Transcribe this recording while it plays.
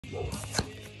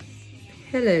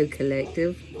Hello,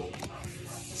 collective.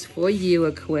 It's for you,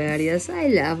 Aquarius. I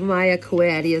love my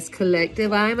Aquarius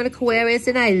collective. I'm an Aquarius,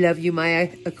 and I love you,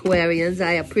 my Aquarians.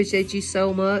 I appreciate you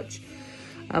so much.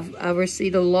 I've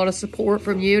received a lot of support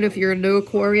from you, and if you're a new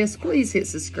Aquarius, please hit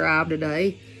subscribe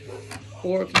today.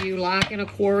 Or if you like an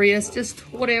Aquarius, just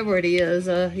whatever it is,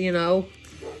 you know,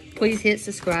 please hit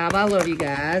subscribe. I love you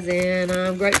guys, and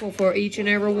I'm grateful for each and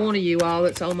every one of you all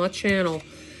that's on my channel.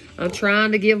 I'm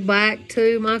trying to give back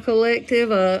to my collective.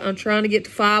 I'm trying to get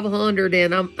to 500,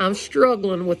 and I'm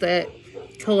struggling with that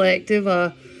collective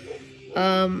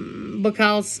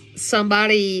because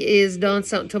somebody has done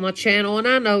something to my channel, and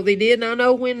I know they did, and I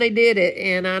know when they did it,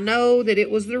 and I know that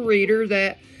it was the reader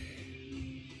that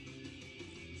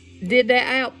did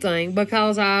that out thing,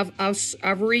 because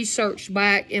I've researched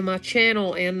back in my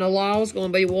channel, and the law's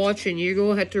going to be watching. You're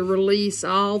going to have to release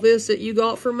all this that you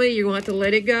got from me. You're going to have to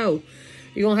let it go.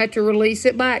 You're going to have to release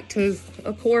it back to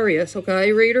Aquarius,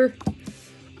 okay, reader?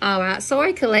 All right,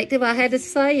 sorry, collective, I had to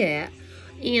say that.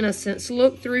 Innocence,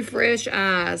 look through fresh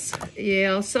eyes.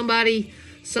 Yeah,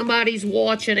 somebody's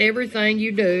watching everything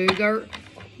you do.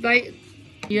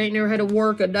 You ain't never had to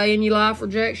work a day in your life for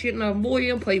jack shit. No, boy,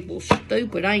 them people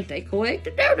stupid, ain't they,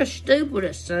 collective? They're the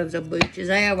stupidest sons of bitches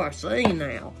I ever seen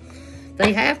now.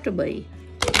 They have to be.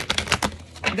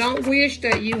 Don't wish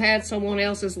that you had someone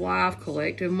else's life,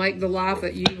 collective. Make the life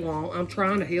that you want. I'm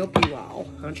trying to help you all.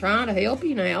 I'm trying to help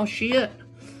you now. Shit.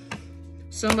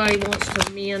 Somebody wants to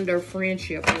mend their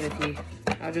friendship with you.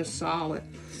 I just saw it.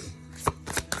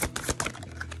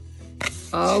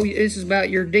 Oh, this is about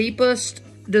your deepest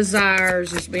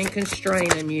desires has been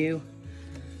constraining you.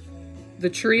 The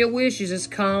tree of wishes is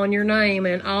calling your name,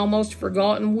 and almost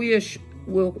forgotten wish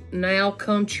will now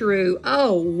come true.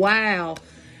 Oh, wow.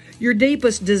 Your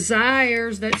deepest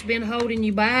desires that's been holding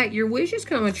you back, your wish is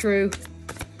coming true.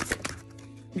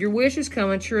 Your wish is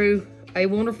coming true. A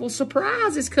wonderful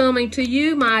surprise is coming to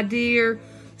you, my dear.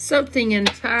 Something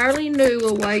entirely new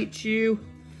awaits you.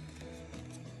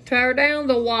 Tear down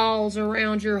the walls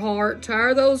around your heart.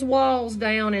 Tear those walls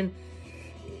down and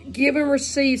give and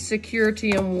receive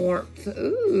security and warmth.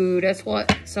 Ooh, that's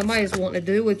what somebody's wanting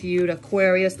to do with you,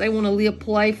 Aquarius. They want to live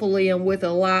playfully and with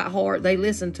a light heart. They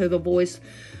listen to the voice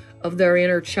of their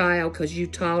inner child because you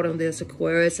taught them this,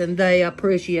 Aquarius, and they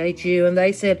appreciate you. And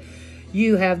they said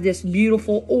you have this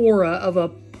beautiful aura of a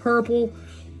purple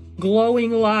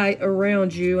glowing light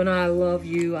around you, and I love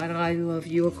you, and I love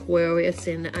you, Aquarius,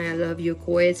 and I love you,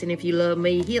 Aquarius. And if you love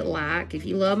me, hit like. If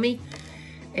you love me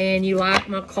and you like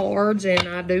my cards, and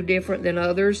I do different than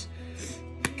others,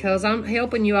 because I'm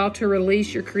helping you all to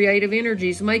release your creative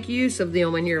energies. Make use of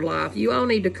them in your life. You all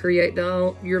need to create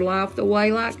your life the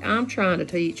way like I'm trying to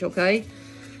teach, okay?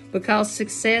 Because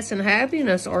success and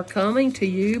happiness are coming to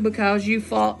you because you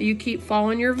keep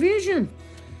following your vision.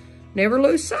 Never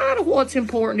lose sight of what's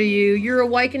important to you. You're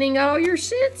awakening all your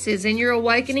senses, and you're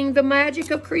awakening the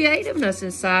magic of creativeness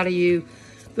inside of you.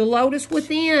 The lotus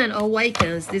within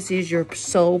awakens. This is your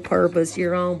soul purpose,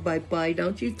 your own baby.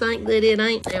 Don't you think that it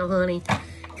ain't now, honey?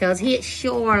 Because it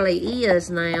surely is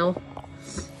now.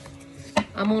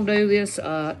 I'm going to do this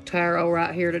tarot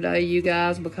right here today, you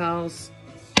guys, because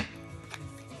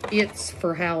it's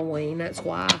for Halloween. That's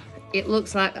why. It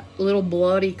looks like little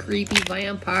bloody, creepy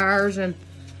vampires and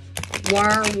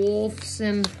werewolves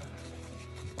and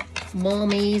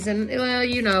mummies, and well,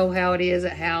 you know how it is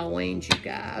at Halloween, you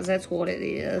guys. That's what it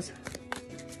is.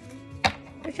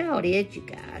 That's all it is, you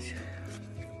guys.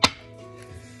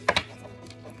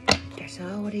 That's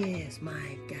all it is,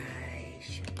 my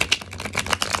gosh.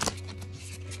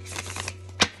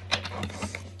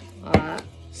 Alright,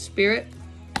 Spirit,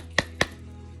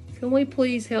 can we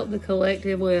please help the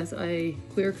collective with a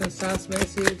clear, concise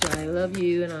message? I love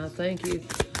you and I thank you.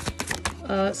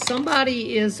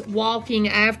 Somebody is walking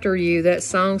after you. That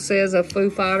song says of Foo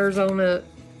Fighters on the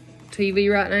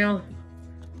TV right now.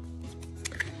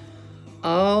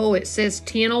 Oh, it says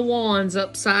 10 of Wands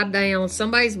upside down.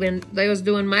 They was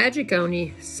doing magic on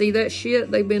you. See that shit?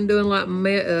 They've been doing like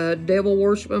devil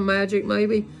worshiping magic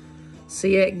maybe.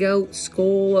 See that goat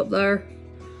skull up there?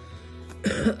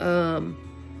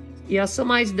 Yeah,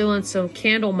 somebody's doing some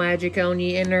candle magic on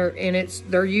you, and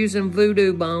they're using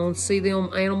voodoo bones. See them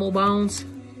animal bones?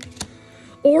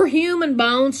 Or human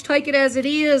bones, take it as it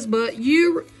is, but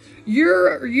you're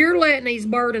letting these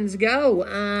burdens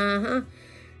go.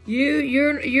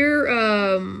 You're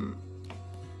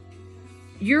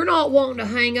not wanting to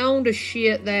hang on to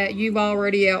shit that you've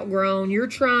already outgrown. You're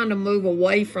trying to move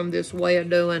away from this way of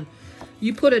doing.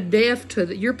 You're putting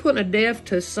a death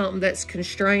to something that's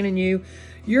constraining you.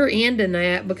 You're ending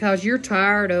that because you're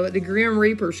tired of it. The Grim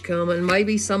Reaper's coming.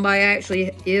 Maybe somebody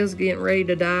actually is getting ready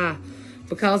to die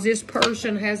because this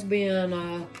person has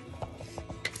been,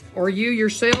 or you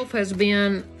yourself has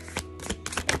been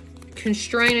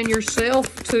constraining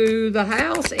yourself to the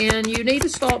house, and you need to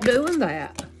stop doing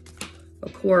that,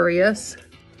 Aquarius.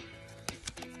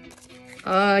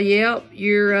 Yep,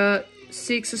 you're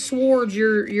Six of Swords.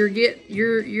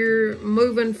 You're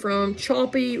moving from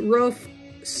choppy, rough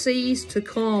seas to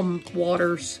calm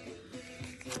waters.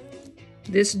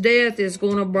 This death is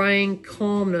going to bring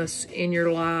calmness in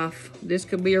your life. This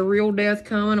could be a real death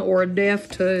coming, or a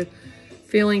death to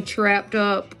feeling trapped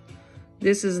up.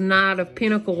 This is Knight of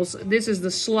Pentacles. This is the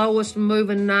slowest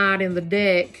moving knight in the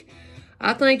deck.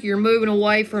 I think you're moving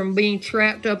away from being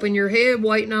trapped up in your head,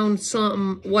 waiting on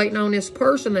something, waiting on this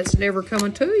person that's never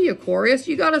coming to you, Aquarius.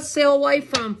 You got to sail away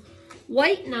from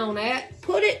waiting on that.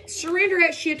 Surrender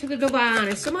that shit to the divine.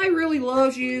 If somebody really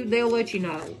loves you, they'll let you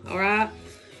know, all right?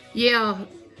 Yeah,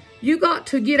 you got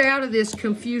to get out of this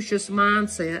Confucius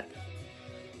mindset.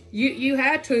 You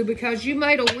had to, because you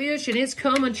made a wish and it's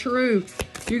coming true.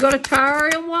 You got to tear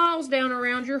them walls down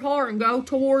around your heart and go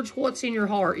towards what's in your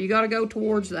heart. You got to go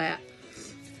towards that.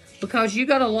 Because you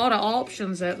got a lot of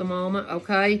options at the moment,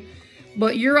 okay?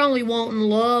 But you're only wanting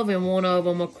love in one of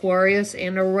them, Aquarius,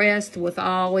 and the rest with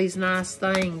all these nice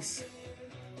things.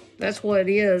 That's what it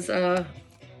is. And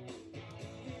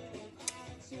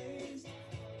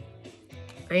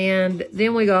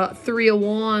then we got Three of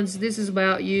Wands. This is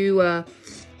about you.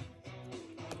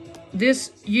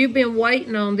 You've been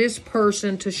waiting on this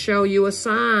person to show you a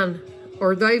sign,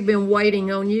 or they've been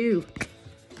waiting on you.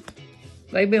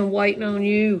 They've been waiting on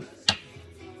you.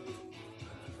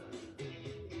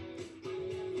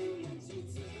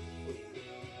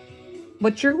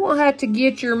 But you're going to have to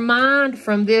get your mind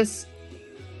from this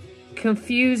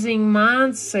confusing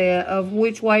mindset of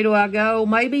which way do I go.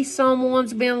 Maybe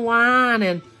someone's been lying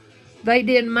and they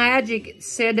did magic,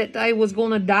 said that they was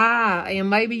going to die, and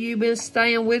maybe you've been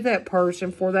staying with that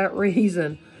person for that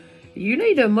reason. You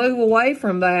need to move away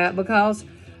from that, because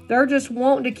they're just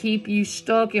wanting to keep you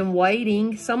stuck and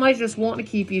waiting. Somebody's just wanting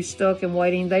to keep you stuck and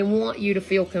waiting. They want you to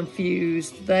feel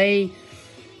confused. They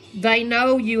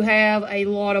know you have a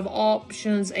lot of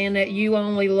options and that you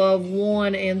only love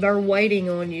one, and they're waiting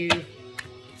on you.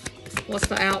 What's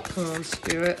the outcome,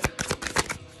 Spirit?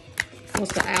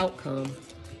 What's the outcome?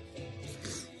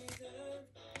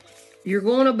 You're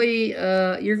going to be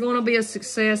a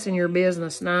success in your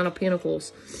business, Nine of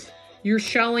Pentacles. You're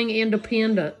showing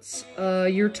independence.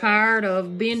 You're tired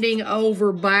of bending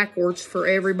over backwards for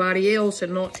everybody else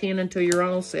and not tending to your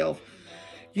own self.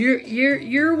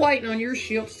 You're waiting on your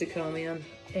ships to come in,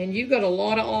 and you've got a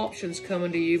lot of options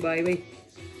coming to you, baby.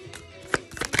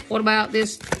 What about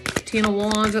this Ten of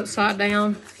Wands upside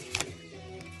down?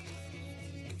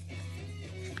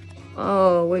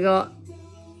 Oh, we got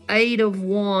Eight of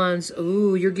Wands.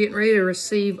 Ooh, you're getting ready to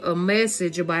receive a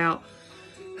message about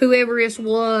whoever this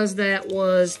was that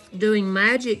was doing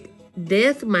magic,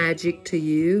 death magic to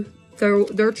you.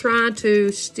 They're trying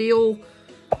to steal.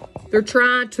 They're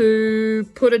trying to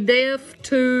put a death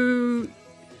to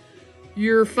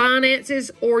your finances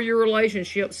or your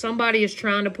relationship. Somebody is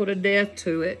trying to put a death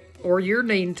to it, or you're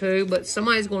needing to, but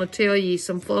somebody's going to tell you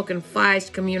some fucking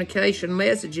fast communication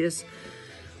messages.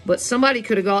 But somebody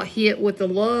could have got hit with the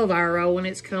love arrow, and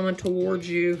it's coming towards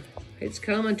you. It's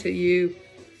coming to you.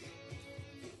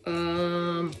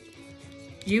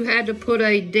 You had to put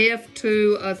a death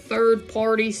to a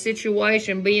third-party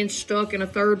situation, being stuck in a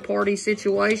third-party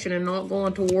situation and not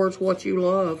going towards what you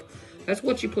love. That's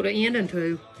what you put an ending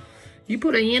to. You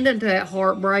put an ending to that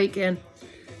heartbreak, and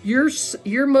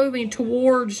you're moving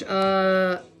towards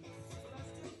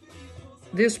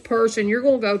this person. You're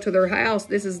going to go to their house.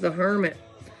 This is the Hermit.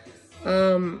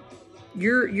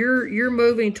 You're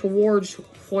moving towards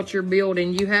what you're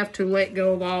building. You have to let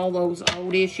go of all those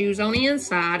old issues on the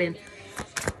inside and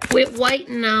quit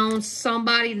waiting on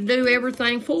somebody to do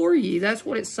everything for you. That's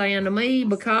what it's saying to me,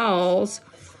 because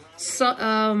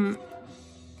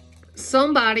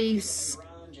somebody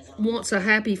wants a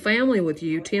happy family with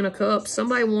you. Ten of Cups.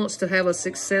 Somebody wants to have a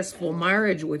successful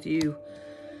marriage with you.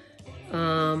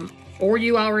 Or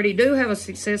you already do have a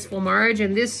successful marriage,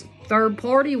 and this third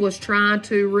party was trying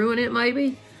to ruin it,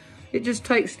 maybe. It just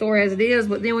takes story as it is.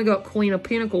 But then we got Queen of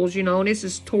Pentacles, you know, and this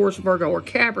is Taurus, Virgo, or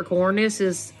Capricorn. This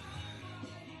is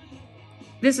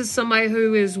somebody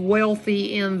who is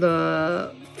wealthy in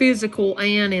the physical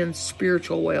and in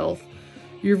spiritual wealth.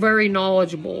 You're very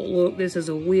knowledgeable. Look, this is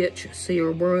a witch,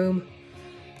 seer, broom.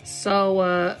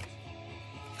 So,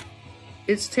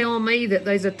 it's telling me that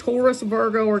there's a Taurus,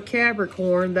 Virgo, or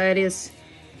Capricorn that is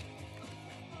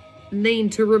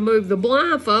need to remove the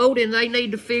blindfold, and they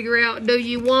need to figure out, do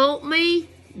you want me?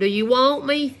 Do you want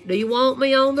me? Do you want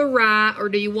me on the right, or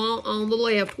do you want on the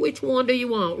left? Which one do you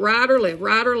want? Right or left?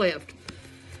 Right or left?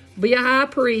 Be a high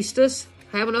priestess.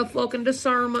 Have enough fucking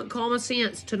discernment, common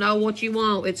sense to know what you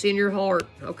want. It's in your heart,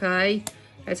 okay?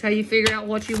 That's how you figure out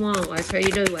what you want. That's how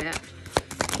you do that.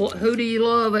 Who do you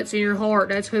love? It's in your heart.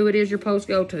 That's who it is you're supposed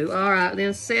to go to. All right,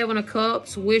 then 7 of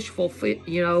Cups, wishful,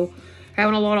 you know,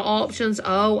 having a lot of options.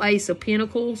 Oh, Ace of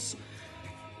Pentacles.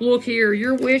 Look here,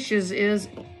 your wishes is...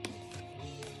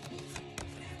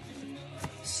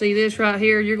 See this right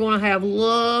here? You're going to have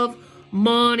love,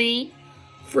 money,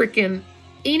 freaking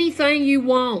anything you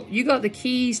want. You got the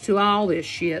keys to all this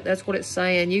shit. That's what it's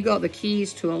saying. You got the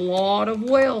keys to a lot of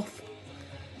wealth.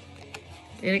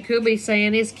 And it could be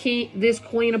saying this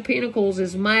Queen of Pentacles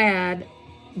is mad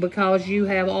because you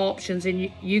have options,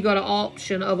 and you got an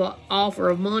option of an offer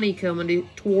of money coming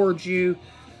towards you.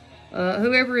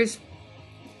 Whoever is...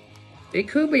 It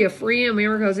could be a friend,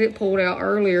 remember, because it pulled out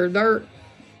earlier.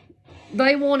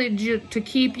 They wanted you to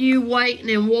keep you waiting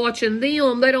and watching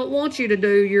them. They don't want you to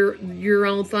do your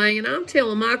own thing. And I'm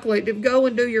telling my collective, go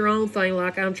and do your own thing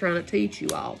like I'm trying to teach you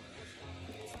all.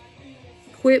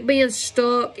 Quit being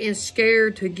stuck and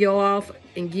scared to go off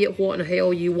and get what in the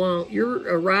hell you want. You're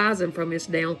arising from this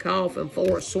down coffin,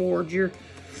 4 of Swords. You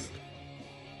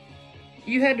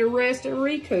had to rest and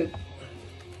recoup.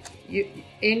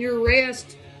 In your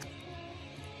rest...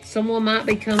 Someone might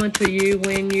be coming to you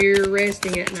when you're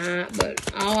resting at night,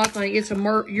 but all I think it's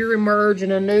you're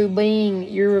emerging a new being.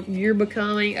 You're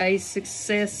becoming a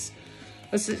successful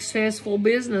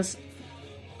business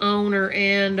owner,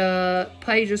 and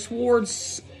Page of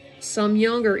Swords, some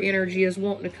younger energy is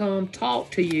wanting to come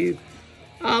talk to you.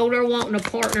 Oh, they're wanting to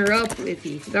partner up with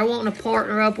you. They're wanting to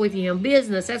partner up with you in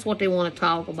business. That's what they want to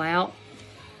talk about.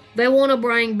 They want to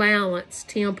bring balance,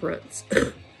 temperance.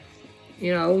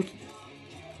 You know,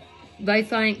 they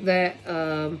think that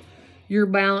you're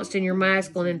balanced and you're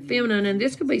masculine and feminine, and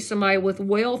this could be somebody with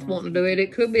wealth wanting to do it.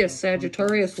 It could be a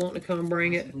Sagittarius wanting to come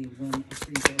bring it.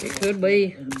 It could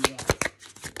be.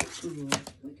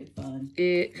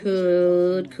 It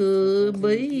could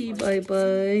be,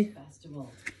 baby.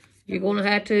 You're going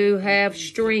to have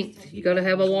strength. You got to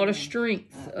have a lot of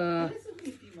strength.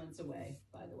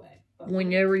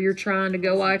 Whenever you're trying to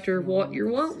go after what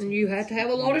you're wanting, you have to have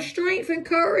a lot of strength and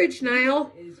courage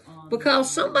now.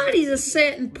 Because somebody's a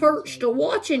sitting perched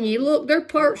watching you. Look, they're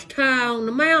perched high on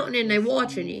the mountain and they're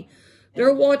watching you.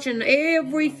 They're watching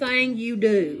everything you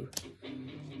do.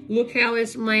 Look how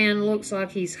this man looks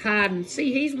like he's hiding.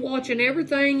 See, he's watching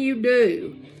everything you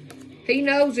do. He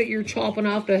knows that you're chopping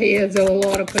off the heads of a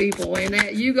lot of people, and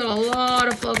that you got a lot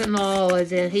of fucking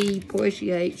knowledge, and he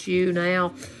appreciates you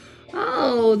now.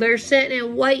 Oh, they're sitting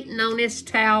and waiting on this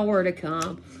tower to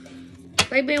come.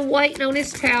 They've been waiting on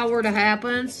this tower to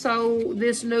happen so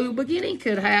this new beginning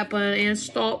could happen and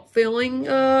stop feeling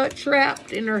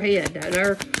trapped in their head.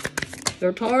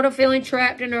 They're tired of feeling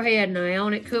trapped in their head now,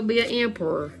 and it could be an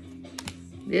emperor.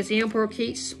 This emperor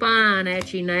keeps spying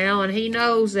at you now, and he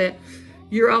knows that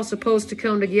you're all supposed to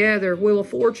come together. Wheel of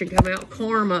Fortune come out,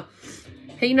 karma.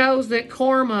 He knows that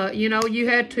karma, you know, you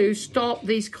had to stop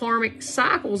these karmic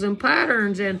cycles and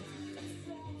patterns and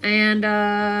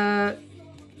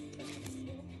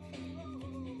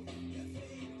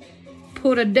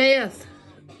put a death,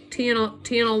 10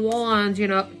 of Wands, you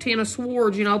know, 10 of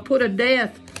Swords, you know, put a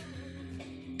death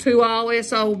to all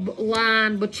this old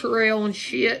lying, betrayal and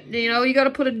shit. You know, you got to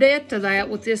put a death to that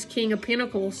with this King of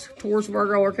Pentacles towards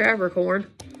Virgo or Capricorn.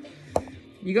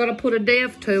 You got to put a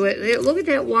death to it. Look at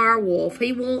that werewolf.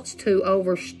 He wants to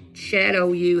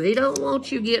overshadow you. He don't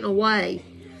want you getting away.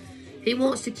 He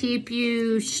wants to keep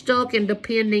you stuck and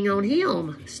depending on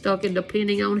him. Stuck and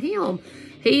depending on him.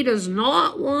 He does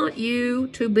not want you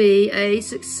to be a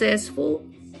successful,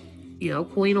 you know,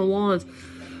 Queen of Wands.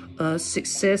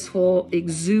 Successful,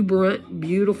 exuberant,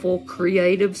 beautiful,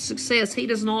 creative success. He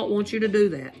does not want you to do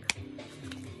that.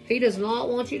 He does not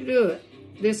want you to do it.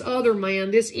 This other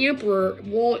man, this emperor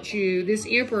wants you. This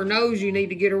emperor knows you need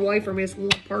to get away from this one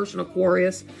person,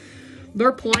 Aquarius.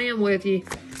 They're playing with you.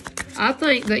 I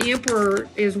think the emperor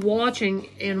is watching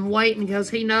and waiting because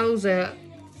he knows that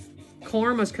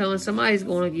karma's coming. Somebody's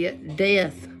going to get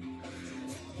death.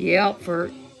 Yep,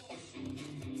 for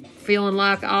feeling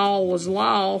like all was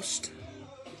lost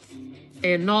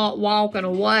and not walking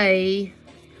away.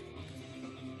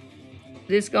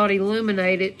 This got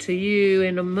illuminated to you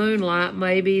in the moonlight,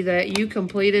 maybe that you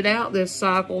completed out this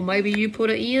cycle. Maybe you put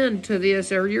an end to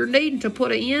this, or you're needing to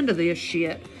put an end to this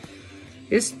shit.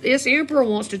 This emperor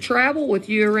wants to travel with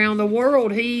you around the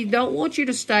world. He don't want you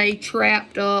to stay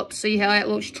trapped up. See how that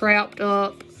looks, trapped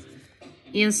up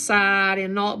inside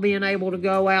and not being able to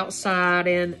go outside.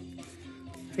 And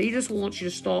he just wants you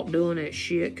to stop doing that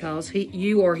shit, because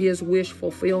you are his wish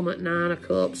fulfillment. 9 of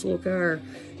Cups, look there.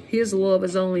 His love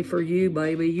is only for you,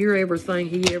 baby. You're everything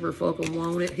he ever fucking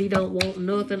wanted. He don't want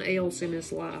nothing else in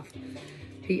his life.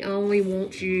 He only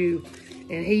wants you.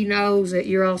 And he knows that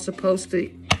you're all supposed to...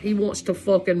 He wants to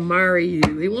fucking marry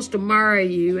you. He wants to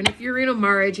marry you. And if you're in a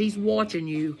marriage, he's watching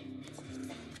you.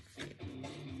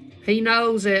 He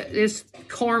knows that this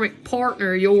karmic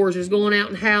partner of yours is going out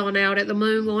and howling out at the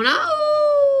moon going,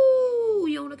 oh,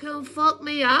 you want to come fuck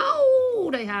me? Oh,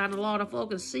 they hide a lot of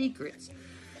fucking secrets.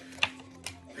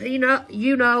 You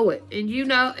know it. And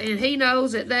he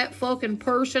knows that that fucking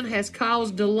person has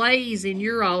caused delays in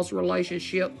your all's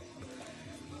relationship.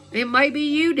 And maybe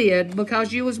you did,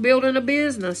 because you was building a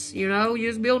business, you know. You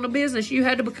was building a business. You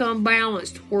had to become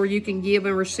balanced where you can give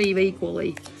and receive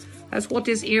equally. That's what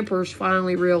this emperor's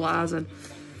finally realizing.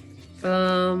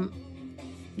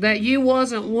 That you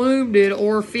wasn't wounded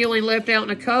or feeling left out in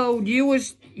the cold. You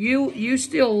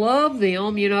still love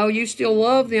them, you know. You still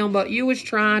love them, but you was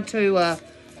trying to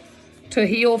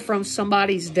heal from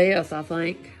somebody's death, I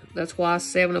think. That's why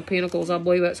 7 of Pentacles, I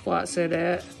believe that's why it said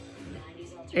that.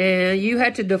 And you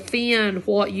had to defend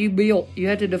what you built. You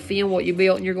had to defend what you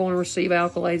built, and you're going to receive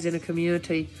accolades in the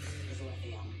community.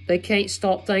 They can't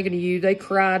stop thinking of you. They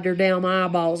cried their damn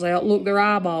eyeballs out. Look, their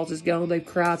eyeballs is gone. They've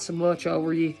cried so much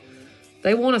over you.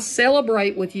 They want to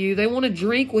celebrate with you. They want to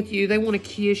drink with you. They want to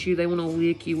kiss you. They want to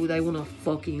lick you. They want to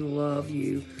fucking love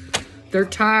you. They're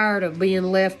tired of being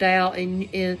left out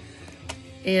and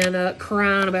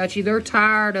crying about you. They're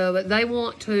tired of it. They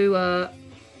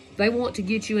want to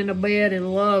get you into bed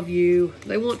and love you.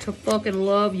 They want to fucking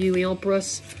love you,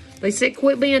 Empress. They said,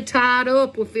 quit being tied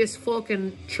up with this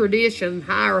fucking tradition,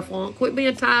 Hierophant. Quit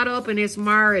being tied up in this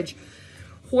marriage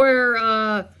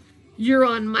where you're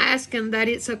unmasking that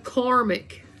it's a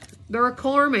karmic. They're a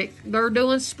karmic. They're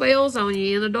doing spells on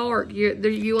you in the dark.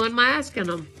 You unmasking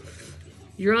them.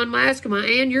 You're unmasking them,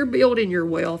 and you're building your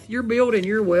wealth. You're building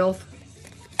your wealth.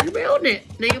 You're building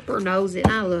it. The Emperor knows it.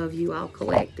 I love you all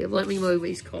collective. Let me move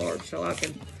these cards so I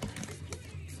can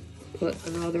put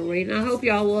another reading. I hope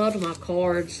y'all loved my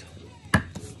cards.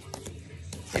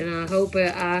 And I hope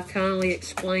that I kindly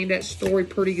explained that story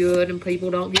pretty good and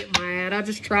people don't get mad. I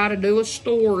just try to do a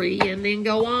story and then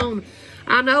go on.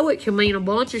 I know it can mean a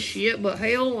bunch of shit, but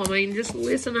hell, I mean, just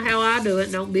listen to how I do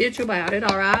it. Don't bitch about it,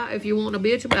 all right? If you want to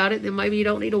bitch about it, then maybe you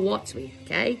don't need to watch me,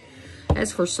 okay?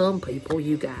 That's for some people,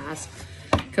 you guys.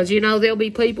 Because, you know, there'll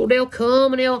be people, they'll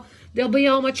come and they'll be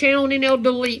on my channel and then they'll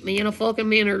delete me in a fucking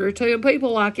minute or two. And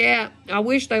people like that, I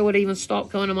wish they would even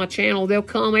stop coming to my channel. They'll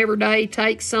come every day,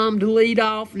 take some, delete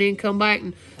off, and then come back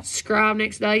and subscribe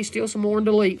next day, steal some more and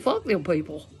delete. Fuck them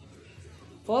people.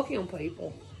 Fuck them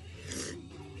people.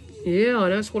 Yeah,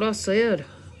 that's what I said.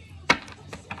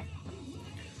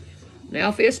 Now,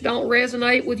 if this don't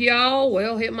resonate with y'all,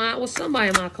 well, it might with somebody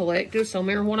in my collective. So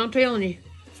remember what I'm telling you.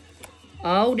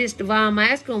 Oh, this Divine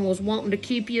Masculine was wanting to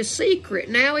keep you a secret.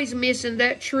 Now he's missing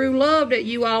that true love that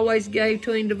you always gave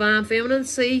to him, Divine Feminine.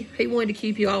 See, he wanted to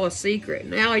keep you all a secret.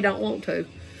 Now he don't want to.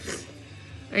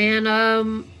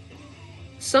 And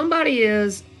somebody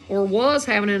is or was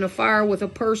having an affair with a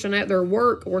person at their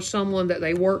work or someone that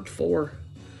they worked for.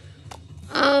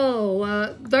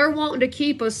 Oh, they're wanting to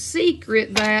keep a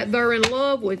secret that they're in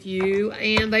love with you,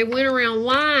 and they went around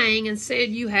lying and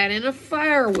said you had an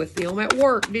affair with them at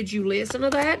work. Did you listen to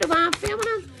that, Divine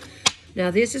Feminine?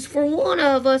 Now, this is for one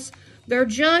of us. They're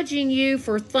judging you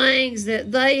for things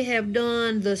that they have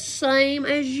done the same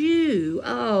as you.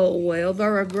 Oh, well,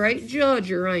 they're a great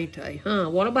judger, ain't they? Huh?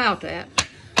 What about that?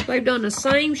 They've done the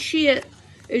same shit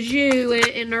as you,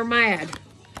 and they're mad.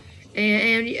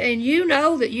 And you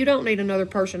know that you don't need another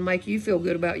person to make you feel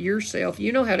good about yourself.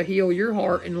 You know how to heal your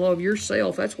heart and love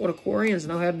yourself. That's what Aquarians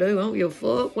know how to do. I don't give a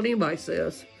fuck what anybody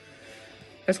says.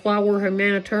 That's why we're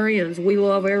humanitarians. We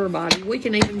love everybody. We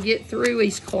can even get through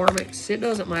these karmics. It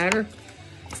doesn't matter.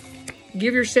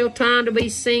 Give yourself time to be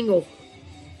single.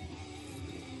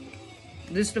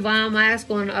 This Divine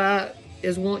Masculine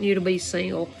is wanting you to be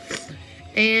single.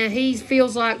 And he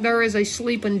feels like there is a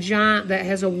sleeping giant that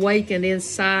has awakened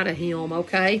inside of him,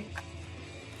 okay?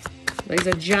 There's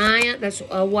a giant that's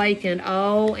awakened.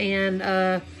 Oh,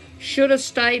 and should have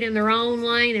stayed in their own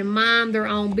lane and mind their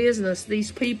own business.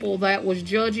 These people that was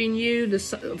judging you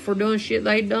for doing shit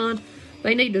they'd done,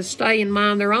 they need to stay and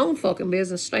mind their own fucking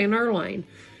business, stay in their lane.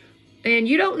 And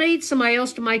you don't need somebody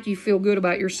else to make you feel good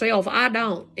about yourself. I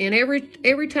don't. And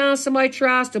every time somebody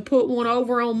tries to put one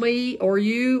over on me or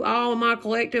you, all in my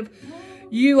collective,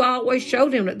 you always show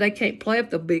them that they can't play with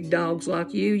the big dogs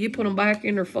like you. You put them back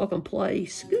in their fucking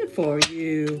place. Good for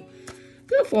you.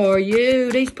 Good for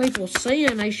you. These people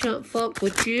saying they shouldn't fuck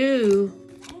with you.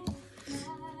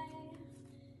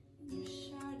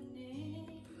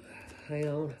 Hang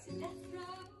on.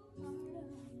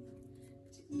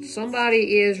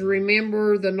 Somebody is,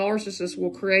 remember, the narcissist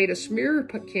will create a smear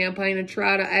campaign and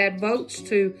try to add votes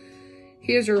to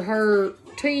his or her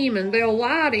team, and they'll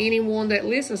lie to anyone that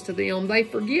listens to them. They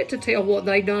forget to tell what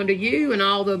they done to you and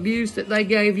all the abuse that they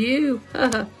gave you.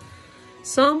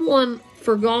 Someone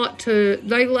forgot to,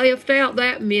 they left out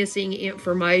that missing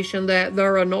information that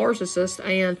they're a narcissist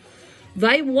and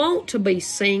they want to be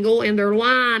single, and they're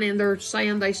lying and they're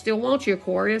saying they still want you,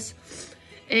 Aquarius.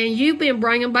 And you've been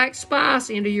bringing back spice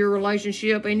into your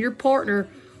relationship, and your partner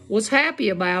was happy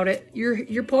about it.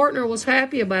 Your partner was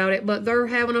happy about it, but they're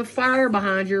having a fire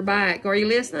behind your back. Are you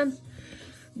listening?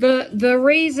 The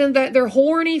reason that they're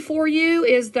horny for you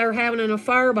is they're having an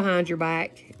affair behind your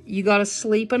back. You got a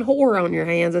sleeping whore on your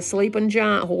hands, a sleeping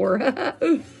giant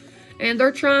whore. And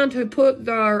they're trying to put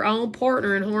their own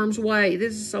partner in harm's way.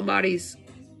 This is somebody's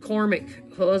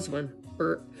karmic husband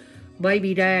or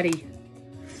baby daddy.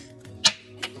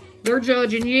 They're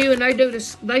judging you, and they do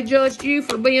this. They judged you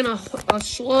for being a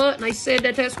slut, and they said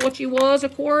that that's what you was,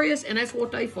 Aquarius, and that's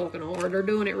what they fucking are. They're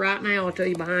doing it right now, I'll tell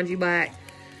you, behind your back.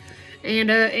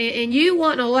 And you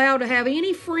wasn't allowed to have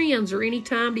any friends or any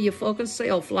time to your fucking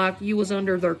self like you was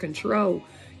under their control.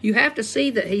 You have to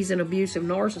see that he's an abusive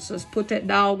narcissist. Put that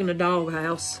dog in the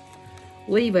doghouse.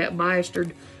 Leave that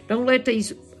bastard. Don't let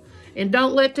these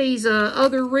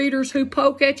other readers who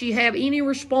poke at you have any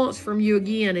response from you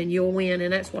again, and you'll win.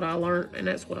 And that's what I learned. And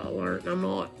that's what I learned. I'm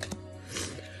not.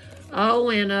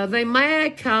 Oh, and they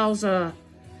mad cause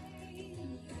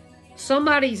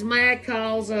somebody's mad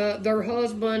cause their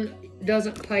husband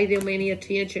doesn't pay them any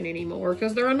attention anymore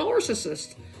because they're a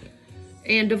narcissist.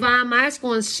 And Divine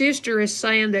Masculine's sister is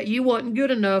saying that you wasn't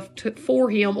good enough for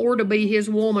him or to be his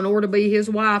woman or to be his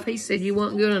wife. He said you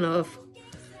wasn't good enough.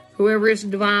 Whoever this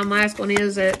Divine Masculine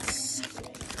is that's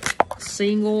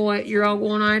single that you're all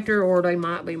going after, or they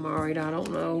might be married, I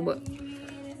don't know. But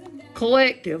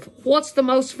collective, what's the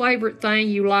most favorite thing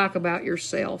you like about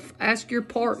yourself? Ask your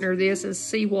partner this and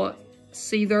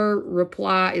see their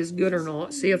reply is good or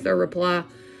not. See if their reply,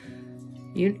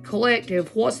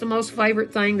 collective, what's the most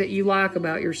favorite thing that you like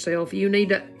about yourself? You need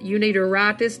to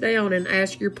write this down and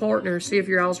ask your partner and see if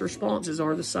your all's responses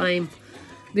are the same.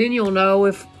 Then you'll know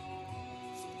if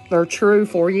they're true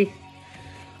for you.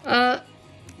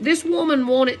 This woman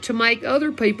wanted to make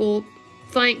other people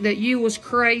think that you was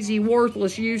crazy,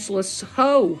 worthless, useless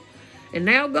hoe. And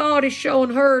now God is showing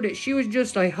her that she was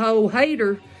just a hoe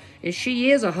hater, and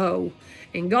she is a hoe.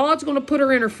 And God's going to put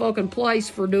her in her fucking place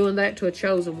for doing that to a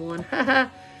chosen one.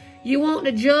 You want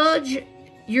to judge?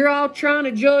 You're all trying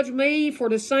to judge me for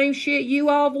the same shit you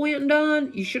all went and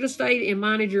done? You should have stayed and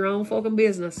minded your own fucking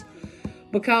business.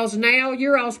 Because now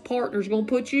your all's partner's going to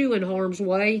put you in harm's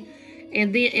way.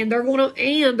 And they're going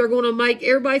to make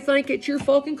everybody think that you're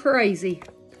fucking crazy.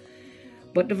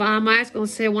 But Divine Masculine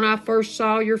said, when I first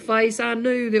saw your face, I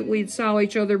knew that we'd saw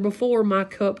each other before, my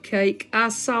cupcake. I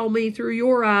saw me through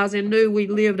your eyes and knew we'd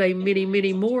lived a many,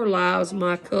 many more lives,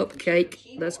 my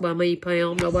cupcake. That's by me,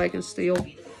 Pam. Nobody can steal.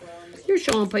 You're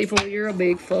showing people you're a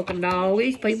big fucking dog.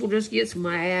 These people just get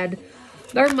mad.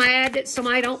 They're mad that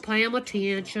somebody don't pay them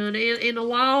attention. And the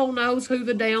law knows who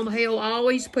the damn hell all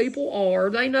these people are.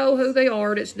 They know who they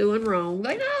are that's doing wrong.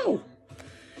 They know.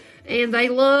 And they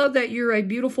love that you're a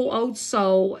beautiful old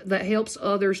soul that helps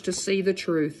others to see the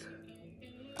truth.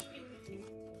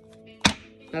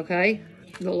 Okay?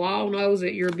 The law knows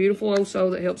that you're a beautiful old soul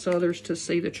that helps others to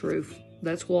see the truth.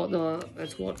 That's what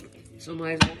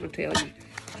somebody's wanting to tell you.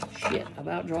 Shit, I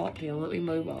about dropped him. Let me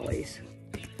move all these.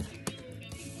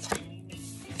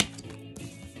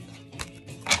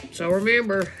 So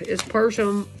remember, this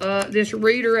person, this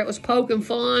reader that was poking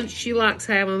fun, she likes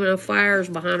having affairs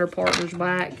behind her partner's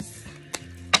back.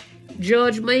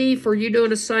 Judge me for you doing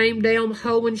the same damn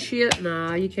hoeing shit?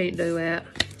 Nah, you can't do that.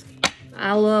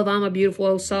 I'm a beautiful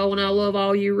old soul, and I love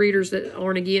all you readers that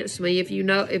aren't against me. If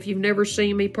you've never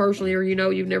seen me personally, or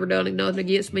you've never done nothing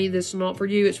against me, this is not for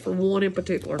you. It's for one in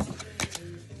particular.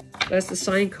 That's the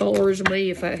same color as me,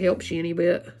 if that helps you any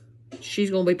bit. She's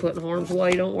going to be put in harm's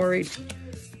way, don't worry.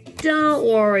 Don't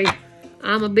worry.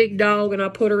 I'm a big dog, and I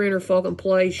put her in her fucking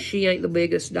place. She ain't the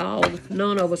biggest dog.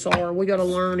 None of us are. We got to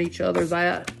learn each other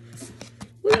that.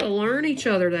 We got to learn each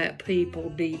other that,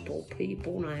 people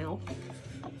now.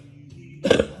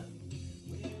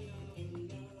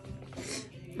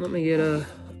 Let me get a...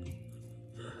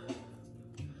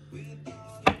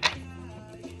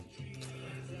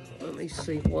 Let me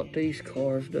see what these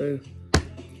cars do.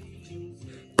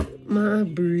 My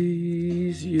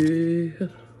breeze, yeah.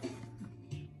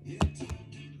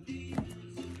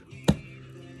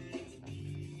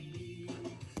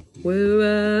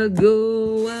 Where I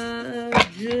go, I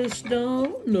just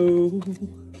don't know.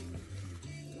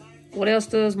 What else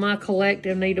does my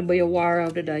collective need to be aware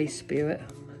of today, Spirit?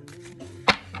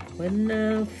 When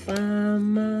I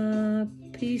find my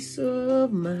peace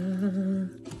of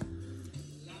mind,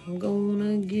 I'm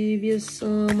gonna give you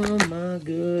some of my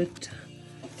good time.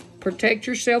 Protect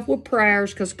yourself with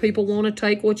prayers, because people want to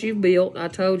take what you've built. I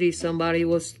told you somebody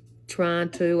was trying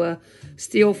to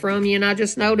steal from you, and I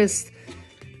just noticed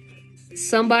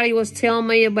somebody was telling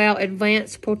me about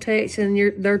advanced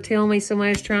protection. They're telling me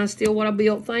somebody's trying to steal what I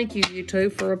built. Thank you, you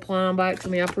two, for replying back to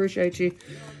me. I appreciate you.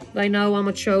 They know I'm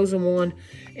a chosen one.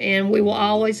 And we will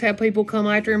always have people come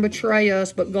after and betray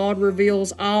us, but God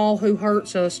reveals all who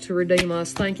hurts us to redeem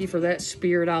us. Thank you for that,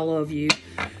 Spirit. I love you.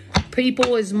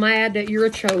 People is mad that you're a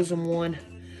chosen one.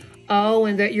 Oh,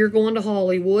 and that you're going to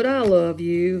Hollywood. I love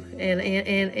you.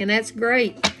 And that's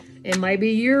great. And maybe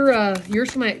you're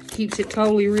somebody that keeps it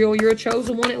totally real. You're a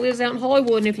chosen one that lives out in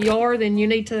Hollywood. And if you are, then you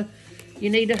need to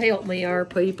help me, our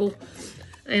people.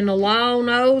 And the law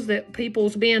knows that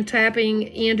people's been tapping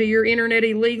into your internet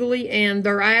illegally, and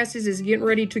their asses is getting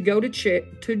ready to go to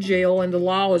jail. And the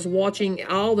law is watching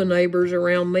all the neighbors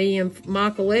around me and my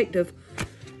collective.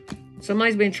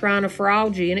 Somebody's been trying to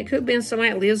fraud you, and it could have been somebody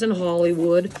that lives in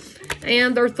Hollywood.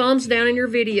 And their thumbs down in your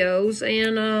videos.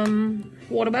 And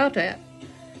what about that?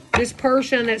 This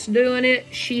person that's doing it,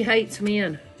 she hates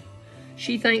men.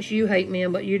 She thinks you hate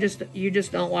men, but you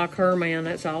just don't like her, man.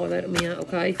 That's all that meant,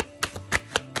 okay?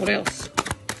 What else?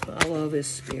 I love this,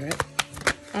 Spirit.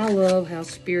 I love how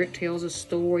Spirit tells a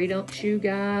story, don't you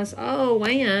guys? Oh,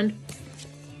 and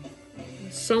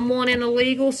someone in the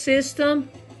legal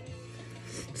system,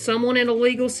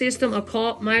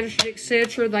 occult, magistrate,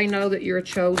 etc., they know that you're a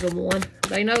chosen one.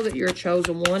 They know that you're a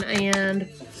chosen one, and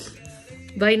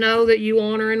they know that you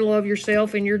honor and love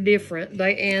yourself, and you're different.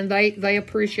 They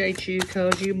appreciate you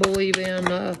because you believe in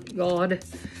God.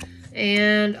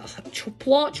 And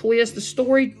plot twist, the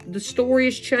story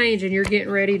is changing. You're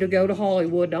getting ready to go to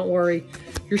Hollywood. Don't worry.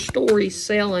 Your story's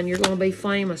selling. You're going to be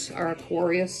famous, our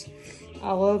Aquarius.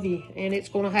 I love you. And it's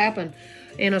going to happen.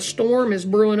 And a storm is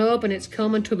brewing up, and it's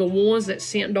coming to the ones that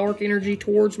sent dark energy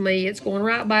towards me. It's going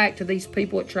right back to these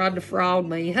people that tried to fraud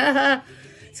me.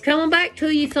 It's coming back to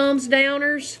you, thumbs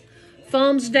downers.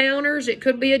 Thumbs downers. It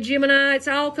could be a Gemini. It's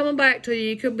all coming back to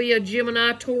you. It could be a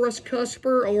Gemini Taurus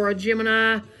cusper or a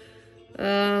Gemini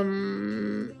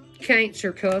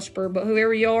Cancer cusper, but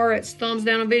whoever you are, it's thumbs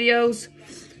down on videos.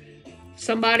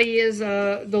 Somebody is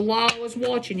the law is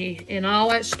watching you, and all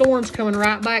that storm's coming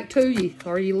right back to you.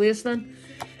 Are you listening?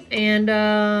 And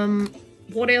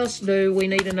what else do we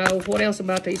need to know? What else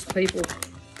about these people?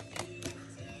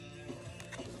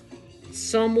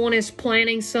 Someone is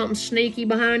planning something sneaky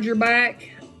behind your back.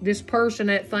 This person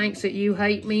that thinks that you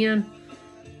hate men,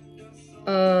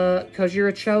 because you're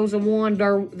a chosen one,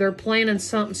 they're planning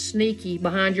something sneaky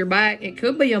behind your back. It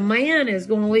could be a man that's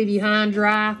going to leave you high and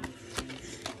dry.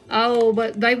 Oh,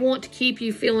 but they want to keep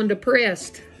you feeling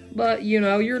depressed. But, you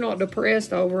know, you're not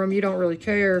depressed over them. You don't really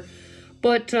care.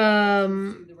 But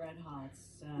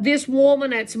this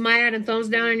woman that's mad and thumbs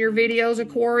down in your videos,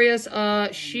 Aquarius,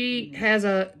 she has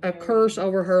a curse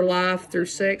over her life through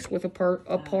sex with a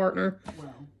partner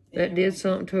that did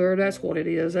something to her. That's what it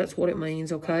is. That's what it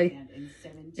means, okay?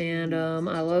 And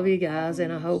I love you guys,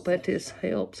 and I hope that this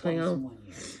helps. Hang on.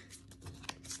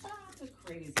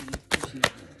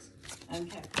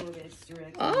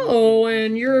 Oh,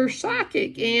 and you're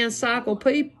psychic, and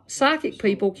psychic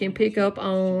people can pick up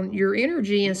on your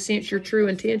energy and sense your true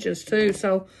intentions too.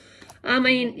 So, I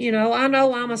mean, you know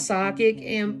I'm a psychic,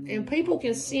 and people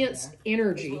can sense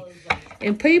energy,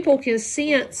 and people can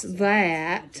sense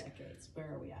that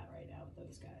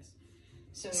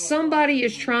somebody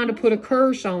is trying to put a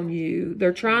curse on you.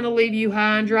 They're trying to leave you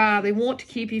high and dry. They want to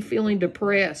keep you feeling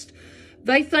depressed.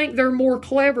 They think they're more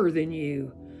clever than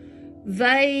you.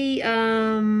 They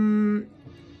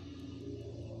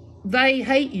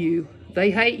hate you. They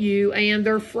hate you, and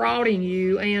they're frauding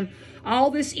you, and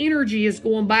all this energy is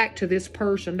going back to this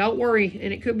person. Don't worry,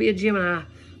 and it could be a Gemini.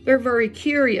 They're very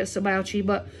curious about you,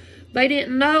 but they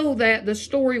didn't know that the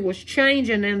story was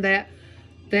changing, and that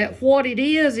what it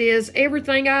is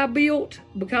everything I built,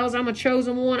 because I'm a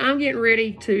chosen one, I'm getting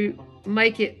ready to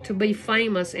make it to be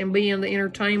famous and be in the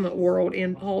entertainment world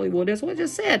in Hollywood. That's what I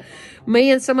just said.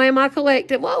 Me and somebody in my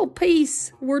collective, oh,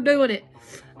 peace, we're doing it.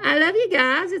 I love you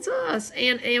guys. It's us.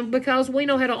 And because we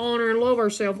know how to honor and love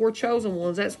ourselves, we're chosen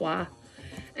ones. That's why.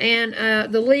 And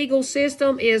the legal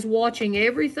system is watching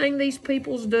everything these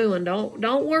people's doing.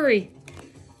 Don't worry.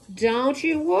 Don't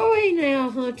you worry now,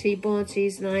 hunty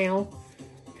bunties now.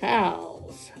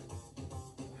 Cows.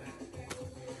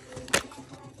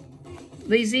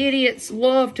 These idiots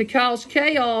love to cause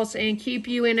chaos and keep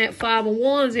you in that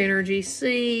 501's energy.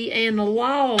 See, and the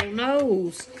law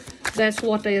knows that's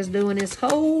what they is doing this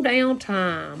whole damn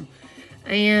time.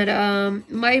 And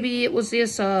maybe it was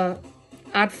this,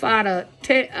 I'd fight a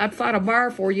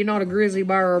bear for you, not a grizzly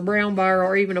bear or a brown bear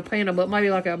or even a panda, but maybe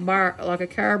like a bear, like a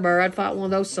care bear. I'd fight one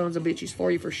of those sons of bitches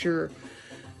for you for sure.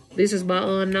 This is my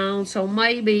unknown, so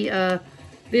maybe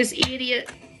this idiot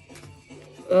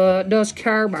does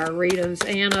care bear readings,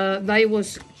 and they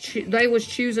was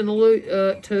choosing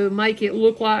to make it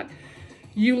look like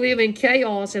you live in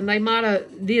chaos, and they might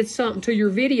have did something to your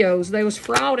videos. They was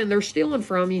frauding. They're stealing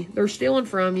from you. They're stealing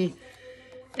from you.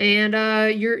 And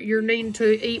you're needing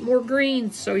to eat more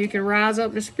greens so you can rise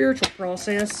up in the spiritual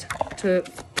process to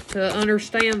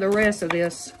understand the rest of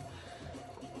this.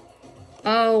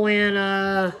 Oh,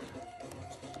 and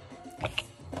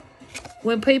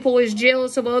when people is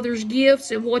jealous of others' gifts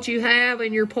and what you have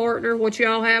and your partner, what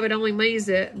y'all have, it only means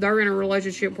that they're in a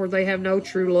relationship where they have no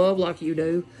true love like you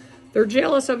do. They're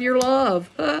jealous of your love.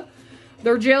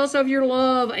 They're jealous of your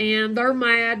love, and they're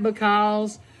mad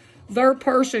because their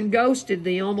person ghosted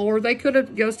them, or they could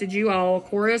have ghosted you all, of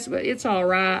course, but it's all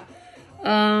right.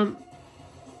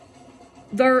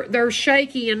 They're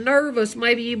shaky and nervous.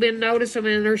 Maybe you've been noticing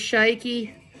them and they're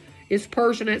shaky. This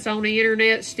person that's on the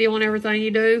internet stealing everything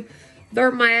you do,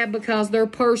 they're mad because their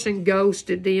person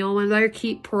ghosted them, and they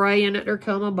keep praying that they're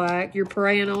coming back. You're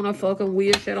praying on a fucking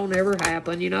wish that'll never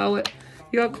happen. You know it.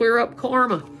 You gotta clear up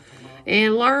karma.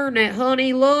 And learn that,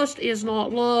 honey, lust is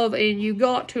not love, and you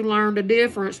got to learn the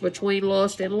difference between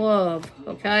lust and love,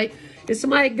 okay? If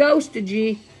somebody ghosted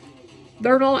you,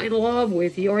 they're not in love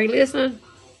with you. Are you listening?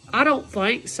 I don't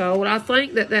think so. And I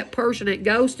think that person that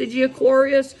ghosted you,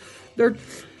 Aquarius, they're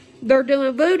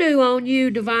doing voodoo on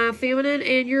you, Divine Feminine,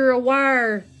 and you're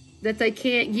aware that they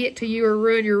can't get to you or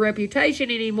ruin your reputation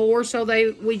anymore, so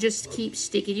we just keep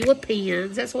sticking you with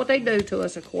pins. That's what they do to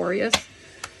us, Aquarius.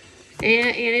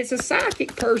 And it's a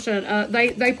psychic person.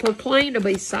 They proclaim to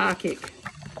be psychic,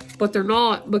 but they're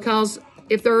not, because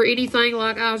if they're anything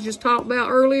like I was just talking about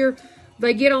earlier,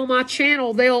 they get on my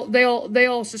channel,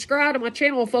 they'll subscribe to my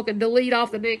channel and fucking delete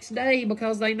off the next day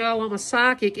because they know I'm a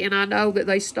psychic and I know that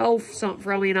they stole something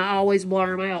from me, and I always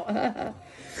blur them out.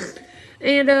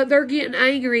 And they're getting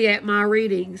angry at my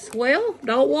readings. Well,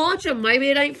 don't watch them. Maybe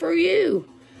it ain't for you.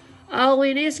 Oh,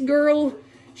 and this girl,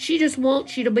 she just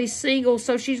wants you to be single,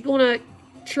 so she's going to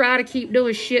try to keep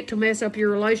doing shit to mess up your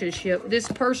relationship. This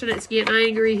person that's getting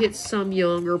angry, it's some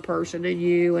younger person than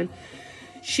you, and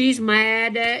she's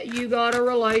mad that you got a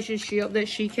relationship that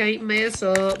she can't mess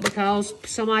up because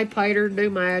somebody paid her to do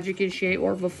magic and she ain't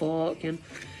worth a fuck. And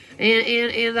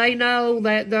they know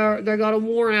that they got a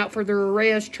warrant out for their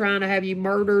arrest trying to have you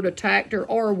murdered, attacked, or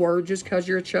R-word just because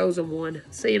you're a chosen one.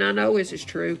 See, and I know this is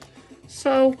true.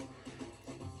 So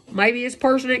maybe this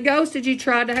person that ghosted you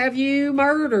tried to have you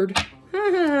murdered.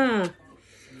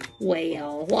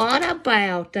 Well, what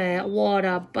about that? What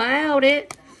about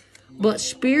it? But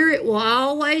Spirit will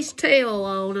always tell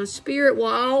on us. Spirit will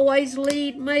always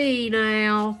lead me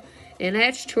now. And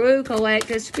that's true,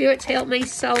 Collective. Spirit's helped me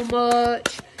so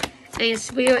much. And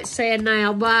Spirit said,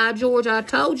 now, by George, I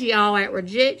told you all that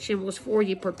rejection was for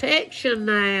your protection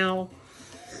now.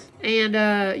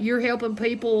 And you're helping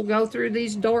people go through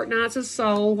these dark nights of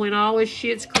soul when all this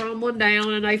shit's crumbling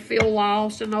down and they feel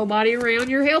lost and nobody around.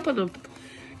 You're helping them.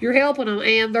 You're helping them.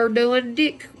 And they're doing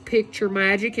dick picture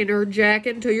magic and they're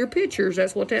jacking to your pictures.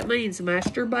 That's what that means,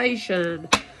 masturbation.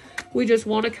 We just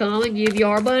want to come and give you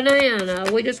our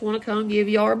banana. We just want to come give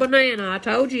you our banana. I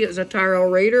told you it was a tarot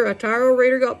reader. A tarot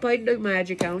reader got paid to do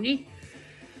magic on you.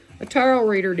 A tarot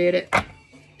reader did it.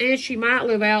 And she might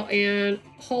live out in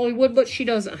Hollywood, but she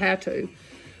doesn't have to.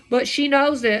 But she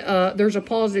knows that there's a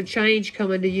positive change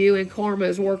coming to you and karma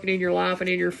is working in your life and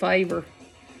in your favor.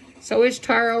 So it's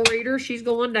tarot reader. She's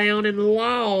going down in the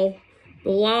law.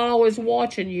 The law is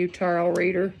watching you, tarot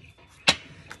reader.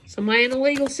 Somebody in the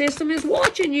legal system is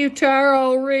watching you,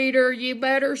 tarot reader. You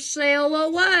better sail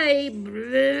away.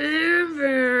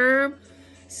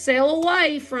 Sail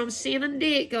away from sin and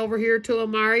dick over here to a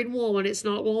married woman. It's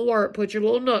not going to work. Put your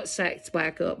little nut sacks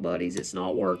back up, buddies. It's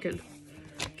not working.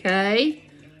 Okay?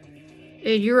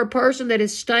 And you're a person that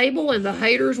is stable, and the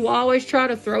haters will always try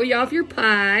to throw you off your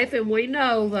pipe, and we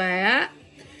know that.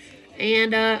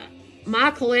 And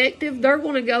my collective, they're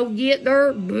going to go get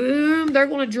their, boom, they're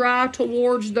going to drive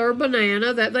towards their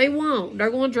banana that they want.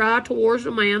 They're going to drive towards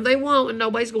the man they want, and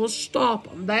nobody's going to stop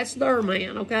them. That's their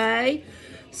man, okay?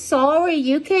 Sorry,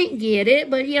 you can't get it,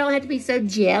 but you don't have to be so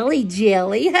jelly.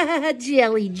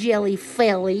 jelly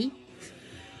felly.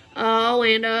 Oh,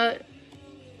 and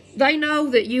they know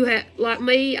that you have, like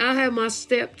me, I have my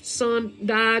stepson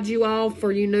died, you all,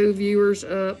 for you new viewers.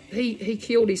 He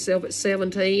killed himself at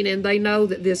 17, and they know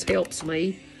that this helps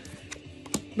me.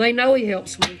 They know he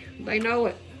helps me. They know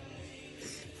it.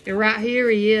 And right here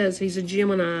he is. He's a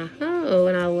Gemini. Oh,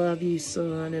 and I love you,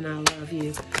 son, and I love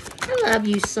you. I love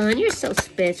you, son. You're so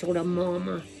special to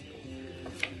Mama.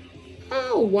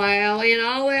 Oh, wow. And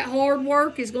all that hard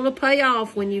work is going to pay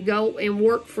off when you go and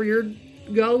work for your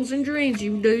goals and dreams.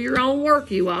 You do your own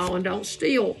work, you all, and don't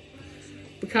steal,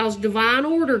 because divine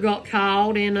order got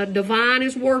called, and divine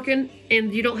is working,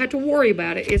 and you don't have to worry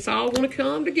about it. It's all going to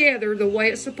come together the way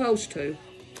it's supposed to.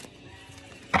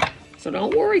 So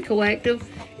don't worry, collective.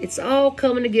 It's all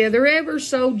coming together ever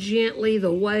so gently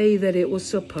the way that it was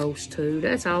supposed to.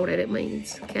 That's all that it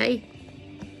means, okay?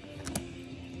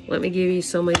 Let me give you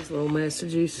some of these little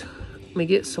messages. Let me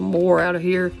get some more out of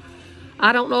here.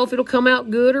 I don't know if it'll come out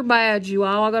good or bad, you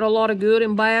all. I got a lot of good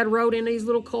and bad wrote in these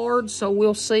little cards, so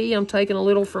we'll see. I'm taking a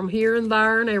little from here and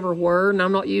there and everywhere, and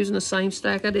I'm not using the same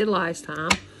stack I did last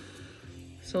time.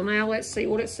 So now let's see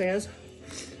what it says.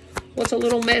 What's a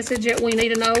little message that we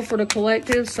need to know for the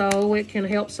collective so it can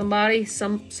help somebody?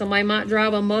 Somebody might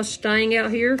drive a Mustang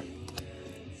out here.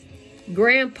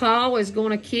 Grandpa is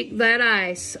going to kick that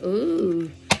ice. Ooh.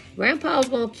 Grandpa's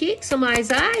going to kick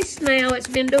somebody's ice now. It's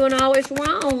been doing all this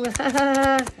wrong.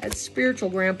 That's spiritual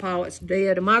grandpa. It's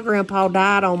dead. And my grandpa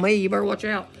died on me. You better watch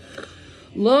out.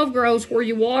 Love grows where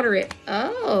you water it.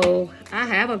 Oh, I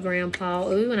have a grandpa.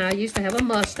 Ooh, and I used to have a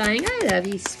Mustang. I love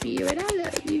you, spirit. I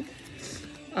love you.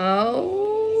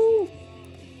 Oh,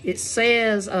 it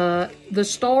says, the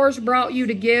stars brought you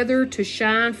together to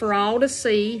shine for all to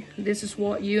see. This is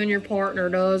what you and your partner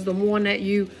does. The one that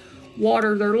you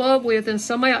water their love with, and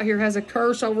somebody out here has a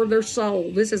curse over their soul.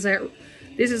 This is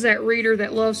that reader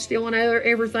that loves stealing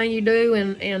everything you do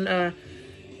and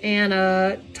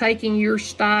taking your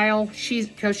style.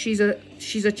 Because she's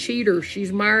a cheater.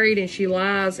 She's married and she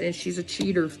lies and she's a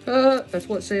cheater. That's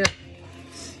what it said.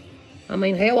 I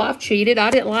mean, hell, I've cheated.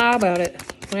 I didn't lie about it.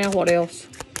 Now, what else?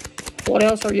 What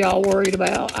else are y'all worried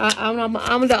about?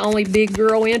 I'm the only big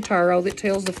girl in tarot that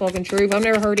tells the fucking truth. I've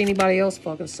never heard anybody else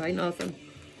fucking say nothing.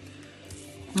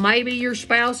 Maybe your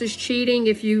spouse is cheating.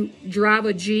 If you drive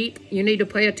a Jeep, you need to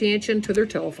pay attention to their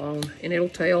telephone, and it'll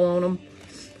tell on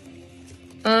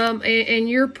them. And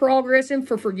you're progressing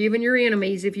for forgiving your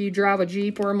enemies. If you drive a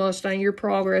Jeep or a Mustang, you're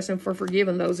progressing for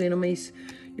forgiving those enemies.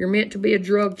 You're meant to be a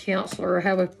drug counselor or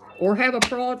have a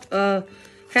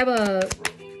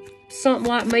something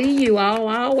like me, you all.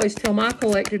 I always tell my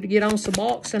collective to get on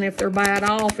Suboxone if they're bad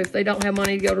off, if they don't have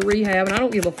money to go to rehab, and I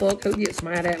don't give a fuck who gets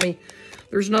mad at me.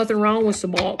 There's nothing wrong with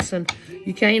Suboxone.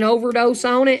 You can't overdose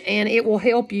on it, and it will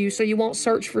help you so you won't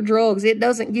search for drugs. It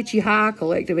doesn't get you high,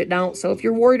 collective. It don't. So if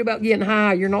you're worried about getting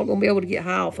high, you're not going to be able to get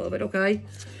high off of it, okay?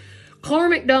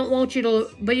 Karmic don't want you to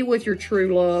be with your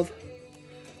true love.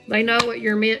 They know what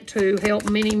you're meant to help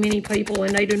many, many people,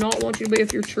 and they do not want you to be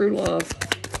with your true love.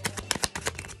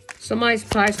 Somebody's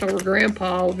passed over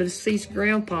grandpa. The deceased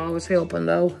grandpa was helping,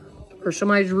 though. Or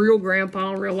somebody's real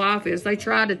grandpa in real life is. They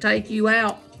tried to take you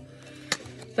out.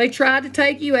 They tried to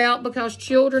take you out because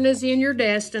children is in your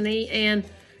destiny, and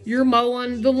you're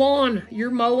mowing the lawn.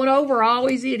 You're mowing over all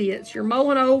these idiots. You're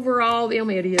mowing over all them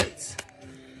idiots.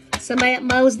 Somebody that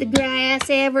mows the grass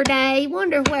every day.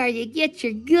 Wonder where you get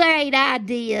your great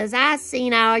ideas. I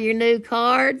seen all your new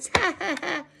cards.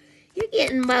 You're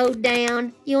getting mowed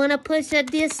down. You want to push a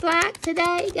dislike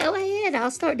today? Go ahead.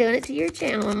 I'll start doing it to your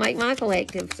channel and make my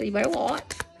collective. So you better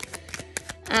watch.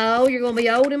 Oh, you're going to be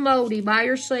old and moldy by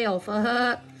yourself.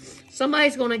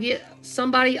 Somebody's going to get,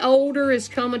 somebody older is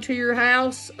coming to your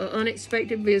house, an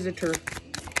unexpected visitor.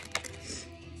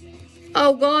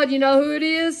 Oh, God, you know who it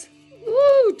is?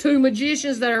 Woo, 2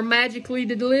 magicians that are magically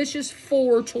delicious.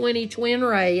 420 twin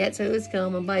ray. That's who is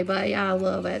coming, baby. I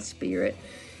love that spirit.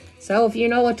 So if you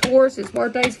know a Taurus, its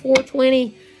birthday's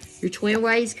 420, your twin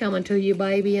ray's coming to you,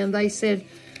 baby. And they said,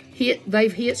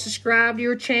 they've hit subscribe to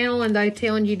your channel, and they're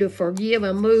telling you to forgive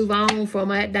and move on from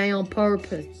that damn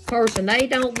person. They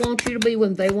don't want you to be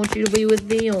with them. They want you to be with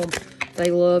them.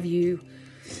 They love you.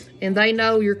 And they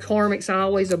know your karmic's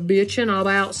always a bitching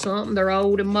about something. They're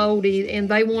old and moldy, and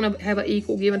they want to have an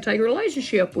equal give and take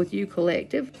relationship with you,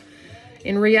 collective.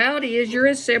 And reality is you're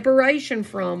in separation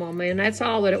from them, and that's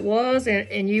all that it was.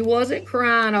 And you wasn't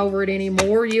crying over it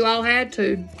anymore. You all had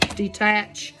to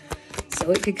detach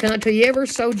so it could come to you ever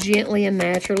so gently and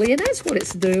naturally. And that's what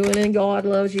it's doing. And God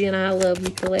loves you, and I love you,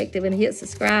 collective. And hit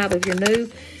subscribe if you're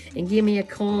new, and give me a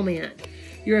comment.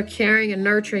 You're a caring and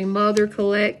nurturing mother,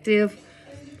 collective.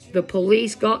 The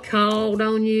police got called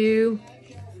on you.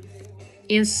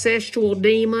 Incestual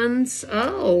demons.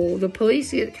 Oh, the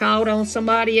police get called on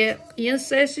somebody that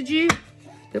incested you,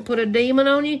 that put a demon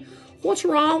on you. What's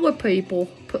wrong with people?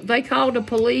 They called the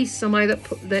police, somebody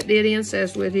that did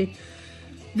incest with you.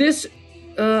 This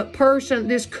person,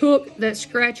 this cook that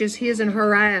scratches his and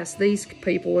her ass, these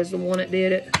people is the one that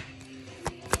did it.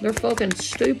 They're fucking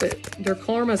stupid. Their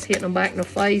karma's hitting them back in the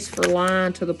face for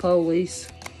lying to the police.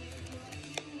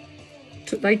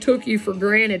 They took you for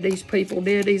granted, these people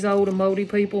did, these old and moldy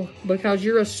people, because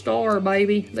you're a star,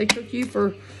 baby. They took you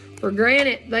for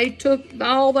granted.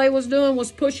 All they was doing was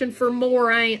pushing for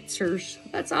more answers.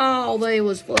 That's all they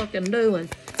was fucking doing.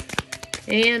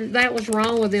 And that was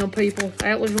wrong with them, people.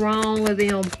 That was wrong with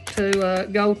them to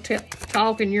go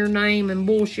talking your name and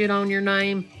bullshit on your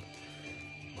name.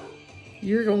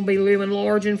 You're going to be living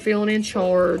large and feeling in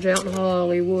charge out in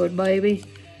Hollywood, baby.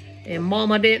 And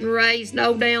mama didn't raise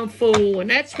no damn fool. And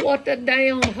that's what the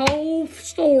damn whole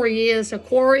story is,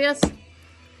 Aquarius.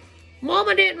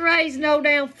 Mama didn't raise no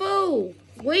damn fool.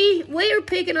 We are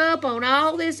picking up on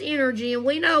all this energy, and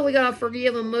we know we got to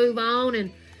forgive and move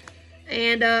on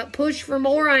and push for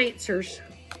more answers.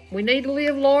 We need to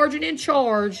live large and in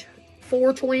charge.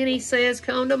 420 says,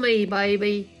 come to me,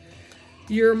 baby.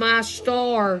 You're my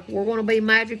star. We're going to be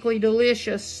magically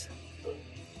delicious.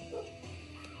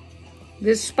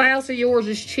 This spouse of yours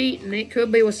is cheating. It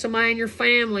could be with somebody in your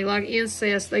family, like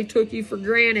incest. They took you for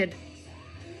granted.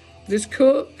 This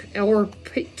cook, or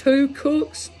two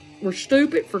cooks, were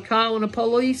stupid for calling the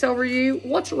police over you.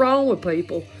 What's wrong with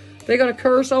people? They got a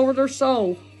curse over their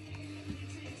soul.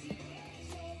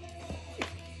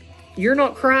 You're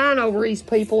not crying over these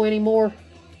people anymore.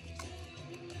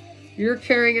 You're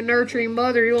caring and nurturing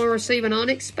mother. You want to receive an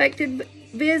unexpected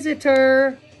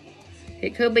visitor.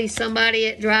 It could be somebody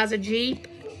that drives a Jeep,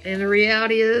 and the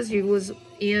reality is you was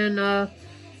in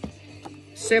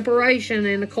separation,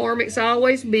 and the karmic's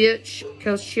always bitch,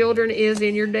 because children is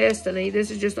in your destiny.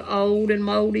 This is just an old and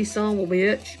moldy son of a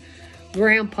bitch.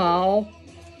 Grandpa,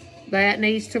 that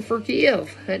needs to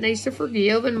forgive. That needs to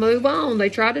forgive and move on. They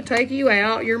tried to take you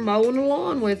out. You're mowing the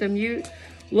lawn with them.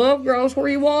 Love grows where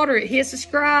you water it. Hit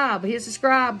subscribe. Hit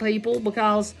subscribe, people,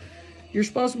 because you're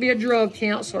supposed to be a drug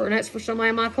counselor, and that's for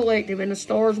somebody in my collective, and the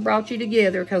stars brought you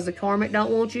together because the karmic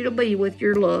don't want you to be with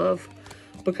your love,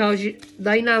 because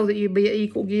they know that you'd be an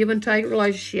equal give and take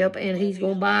relationship, and he's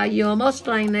going to buy you a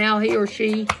Mustang now, he or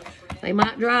she. They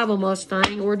might drive a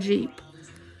Mustang or a Jeep.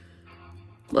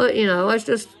 But, you know, that's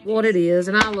just what it is,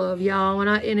 and I love y'all,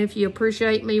 and if you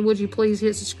appreciate me, would you please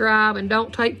hit subscribe, and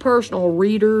don't take personal,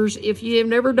 readers. If you have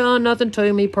never done nothing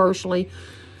to me personally,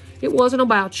 it wasn't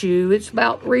about you. It's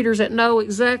about readers that know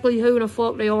exactly who the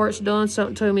fuck they are. It's done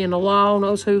something to me, and the law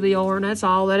knows who they are, and that's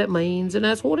all that it means, and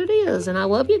that's what it is. And I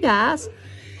love you guys.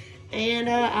 And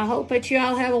I hope that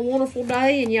y'all have a wonderful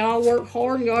day, and y'all work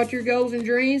hard and got your goals and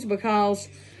dreams, because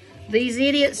these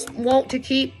idiots want to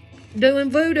keep doing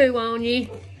voodoo on you.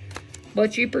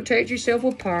 But you protect yourself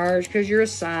with powers, because you're a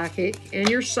psychic. And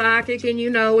you're psychic, and you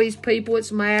know these people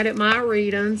that's mad at my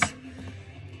readings.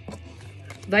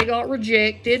 They got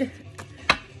rejected.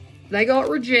 They got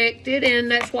rejected, and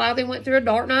that's why they went through a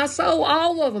dark night. So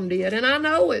all of them did, and I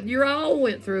know it. You all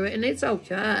went through it, and it's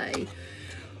okay.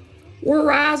 We're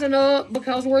rising up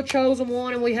because we're a chosen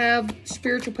one, and we have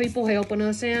spiritual people helping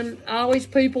us. And all these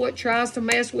people that tries to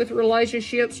mess with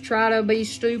relationships, try to be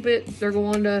stupid. They're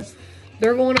going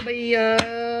to be.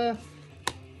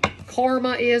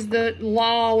 Karma is the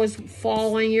law is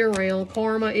following you around.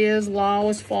 Karma is law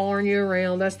is following you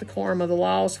around. That's the karma. The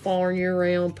law is following you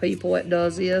around. People that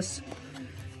does this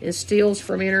and steals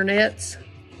from internets.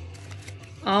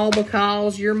 All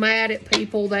because you're mad at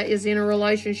people that is in a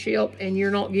relationship and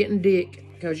you're not getting dick,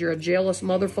 because you're a jealous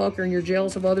motherfucker and you're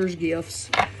jealous of others'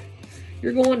 gifts.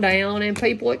 You're going down, and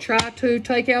people that try to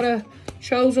take out a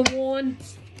chosen one,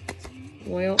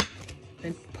 well,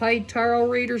 and paid tarot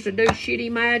readers to do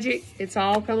shitty magic, it's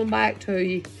all coming back to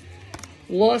you.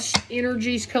 Lust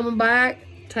energy's coming back.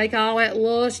 Take all that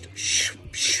lust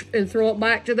and throw it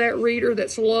back to that reader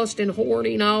that's lust and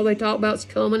horny, and all they talk about is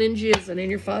coming and jizzing in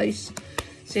your face.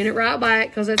 Send it right back,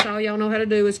 because that's all y'all know how to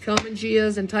do is come and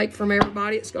jizz and take from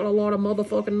everybody. It's got a lot of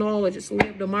motherfucking knowledge. It's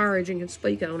lived a marriage and can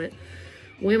speak on it.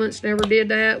 Women that's never did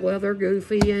that, well, they're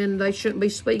goofy, and they shouldn't be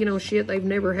speaking on shit they've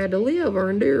never had to live or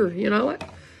endure, you know it?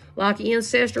 Like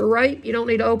incest or rape, you don't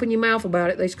need to open your mouth about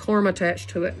it. There's karma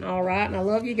attached to it. All right, and I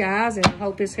love you guys, and I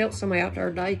hope this helps some out there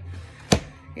today.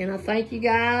 And I thank you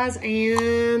guys,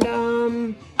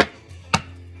 and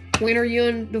when are you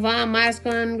and Divine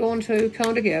Masculine going to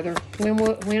come together? When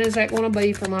is that going to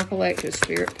be for my collective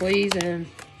spirit, please? And,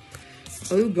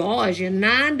 oh gosh, in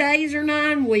 9 days or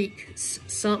 9 weeks,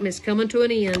 something is coming to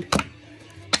an end.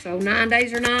 So 9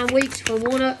 days or 9 weeks for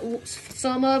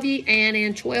some of you, and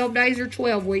in 12 days or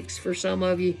 12 weeks for some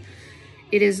of you.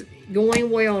 It is going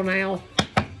well now.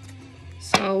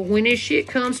 So when this shit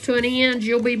comes to an end,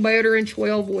 you'll be better in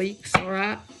 12 weeks, all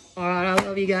right? All right, I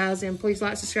love you guys, and please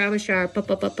like, subscribe, and share.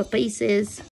 Pieces.